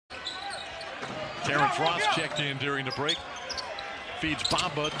Terrence Ross checked in during the break. Feeds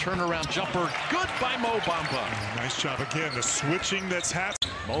Bamba, turnaround jumper, good by Mo Bamba. Nice job again, the switching that's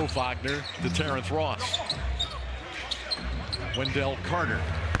happened. Mo Wagner to Terrence Ross. Wendell Carter.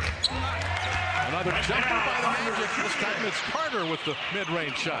 Another jumper by the Magic. This time it's Carter with the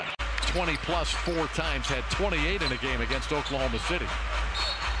mid-range shot. 20 plus 4 times, had 28 in a game against Oklahoma City.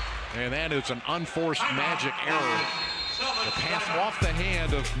 And that is an unforced Magic error. The pass off the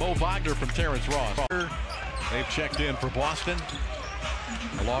hand of Mo Wagner from Terrence Ross. They've checked in for Boston,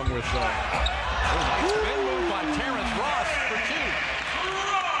 along with nice spin move by Terrence Ross for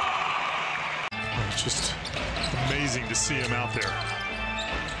 2. It's just amazing to see him out there.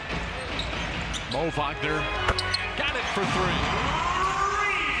 Mo Wagner got it for 3.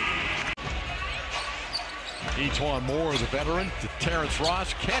 Each-one more, the veteran, to Terrence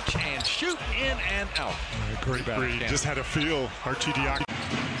Ross. Catch and shoot, in and out. Great read. Just had a feel. RTD.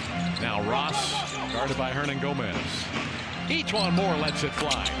 Now Ross, guarded by Hernan Gomez. Each one more lets it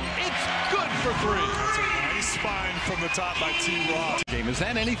fly. It's good for 3. It's a nice spine from the top by T. Ross. Game, is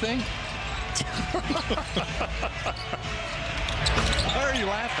that anything? Why are you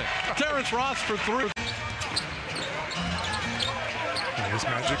laughing? Terrence Ross for 3. His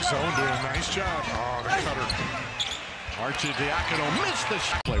Magic Zone doing a nice job. Oh, the cutter. Arcidiacono missed the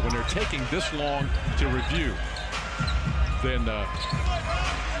shot. When they're taking this long to review, then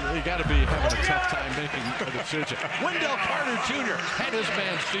you got to be having a tough time making a decision. Wendell Carter Jr. had his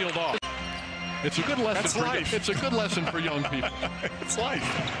man sealed off. It's a good lesson. That's for life. It's a good lesson for young people. It's life.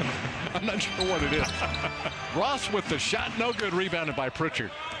 I'm not sure what it is. Ross with the shot, no good, rebounded by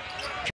Pritchard.